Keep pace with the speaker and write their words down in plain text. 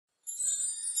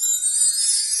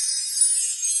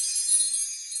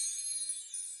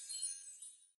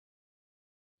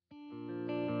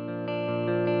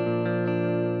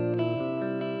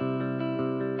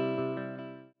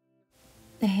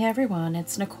Hey everyone,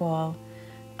 it's Nicole.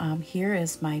 Here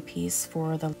is my piece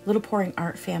for the Little Pouring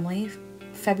Art Family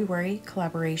February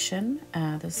collaboration.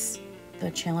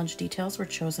 The challenge details were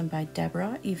chosen by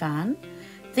Deborah Yvonne.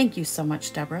 Thank you so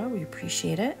much, Deborah. We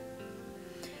appreciate it.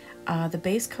 The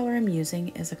base color I'm using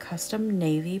is a custom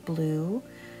navy blue.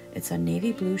 It's a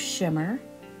navy blue shimmer,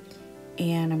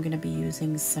 and I'm going to be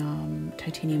using some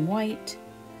titanium white.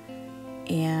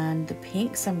 And the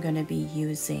pinks I'm going to be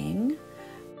using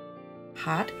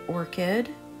Hot Orchid,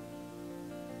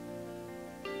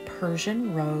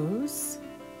 Persian Rose,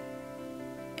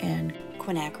 and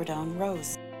Quinacridone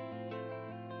Rose.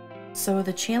 So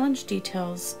the challenge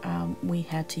details, we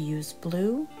had to use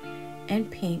blue and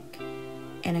pink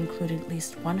and include at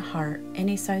least one heart,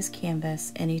 any size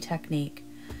canvas, any technique.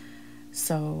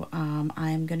 So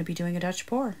I'm going to be doing a Dutch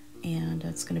pour, and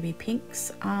it's going to be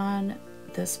pinks on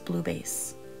this blue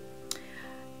base.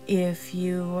 If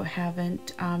you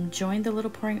haven't joined the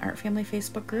Little Pouring Art Family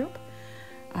Facebook group,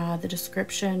 the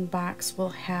description box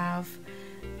will have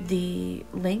the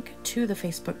link to the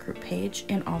Facebook group page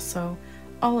and also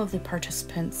all of the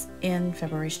participants in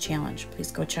February's challenge.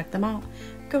 Please go check them out.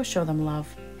 Go show them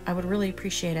love. I would really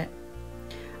appreciate it.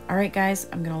 All right, guys,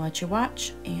 I'm going to let you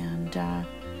watch and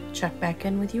check back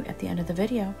in with you at the end of the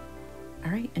video.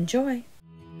 All right, enjoy.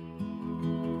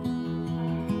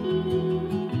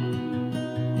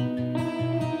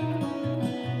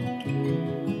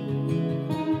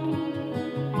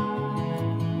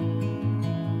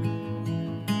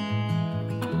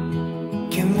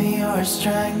 Give me your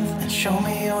strength and show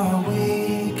me your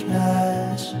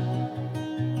weakness.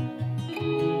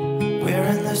 We're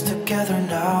in this together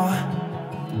now.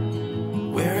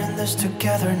 We're in this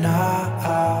together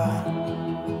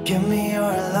now. Give me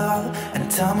your love and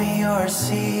tell me your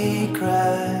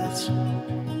secrets.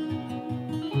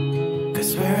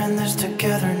 'Cause we're in this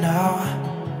together now.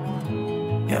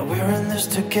 Yeah, we're in this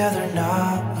together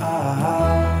now.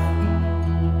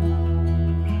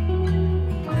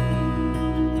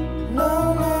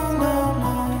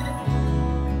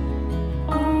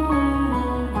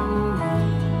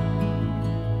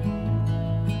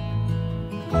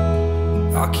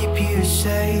 I'll keep you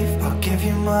safe, I'll give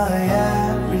you my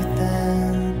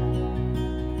everything.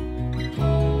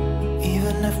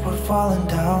 Even if we're falling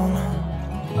down,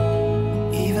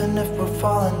 even if we're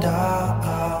falling down,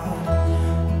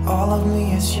 all of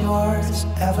me is yours,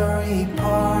 every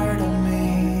part of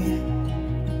me.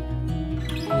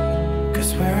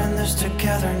 'Cause we're in this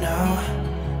together now.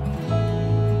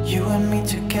 You and me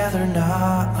together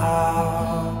now.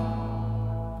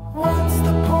 What's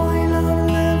the point of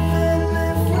living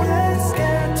if we're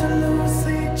scared to lose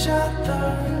each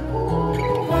other?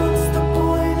 What's the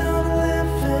point of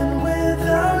living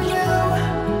without you?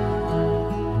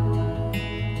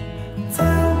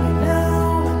 Tell me now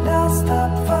and I'll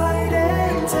stop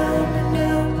fighting. Tell me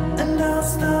now and I'll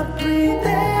stop breathing. I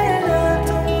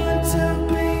don't want to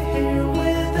be here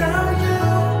without you.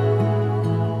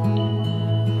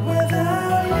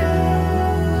 Without you.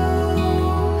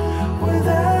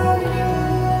 Without you.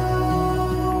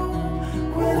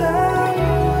 Without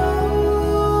you.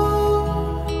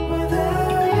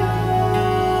 Without you.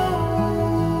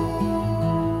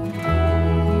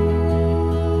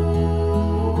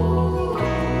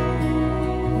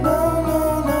 No, no,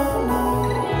 no, no.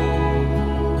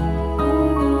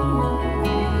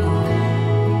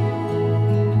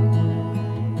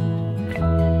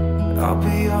 I'll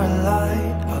be your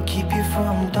light, I'll keep you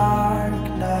from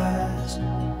darkness.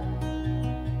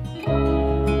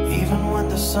 Even when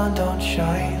the sun don't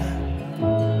shine,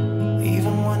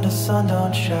 even when the sun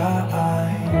don't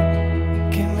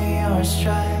shine. Give me your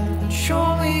strength and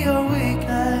show me your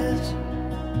weakness.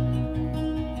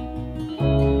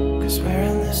 'Cause we're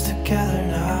in this together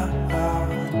now.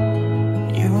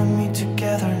 You and me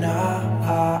together now.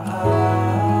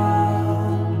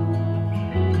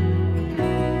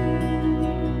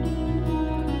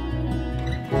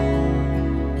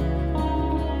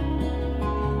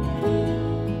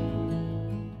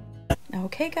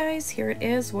 Okay guys, here it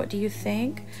is. What do you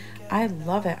think? I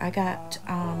love it. I got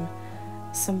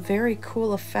some very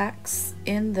cool effects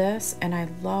in this, and I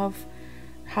love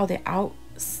how the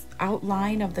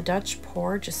outline of the Dutch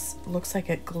pour just looks like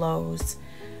it glows.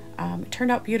 It turned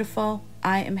out beautiful.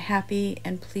 I am happy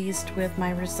and pleased with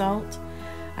my result.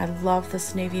 I love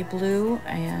this navy blue,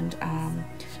 and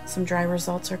some dry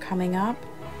results are coming up.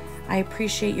 I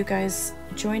appreciate you guys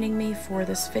joining me for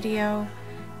this video.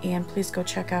 And please go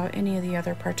check out any of the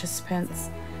other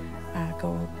participants.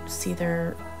 Go see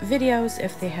their videos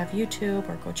if they have YouTube,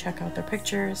 or go check out their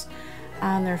pictures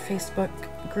on their Facebook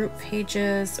group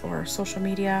pages or social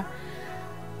media.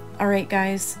 All right,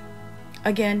 guys,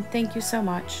 Again, thank you so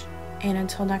much. And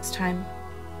until next time,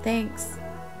 thanks.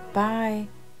 Bye.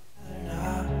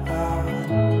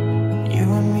 You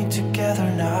and me together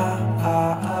now.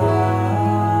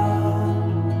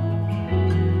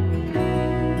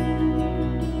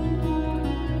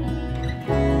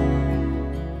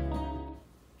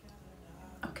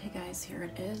 Okay guys, here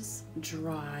it is,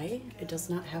 dry. It does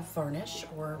not have varnish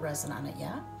or resin on it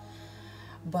yet,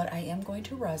 but I am going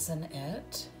to resin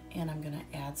it, and I'm gonna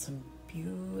add some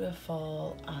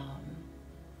beautiful,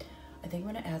 I think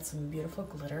I'm gonna add some beautiful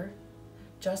glitter,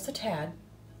 just a tad,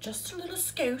 just a little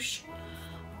scoosh,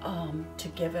 to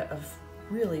give it a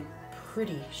really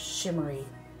pretty shimmery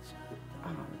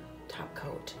top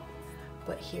coat.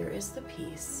 But here is the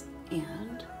piece,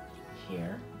 and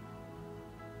here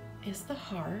is the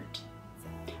heart.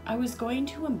 I was going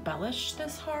to embellish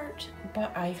this heart,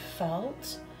 but I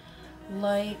felt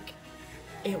like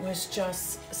it was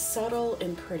just subtle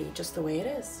and pretty, just the way it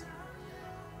is.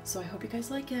 So I hope you guys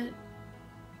like it.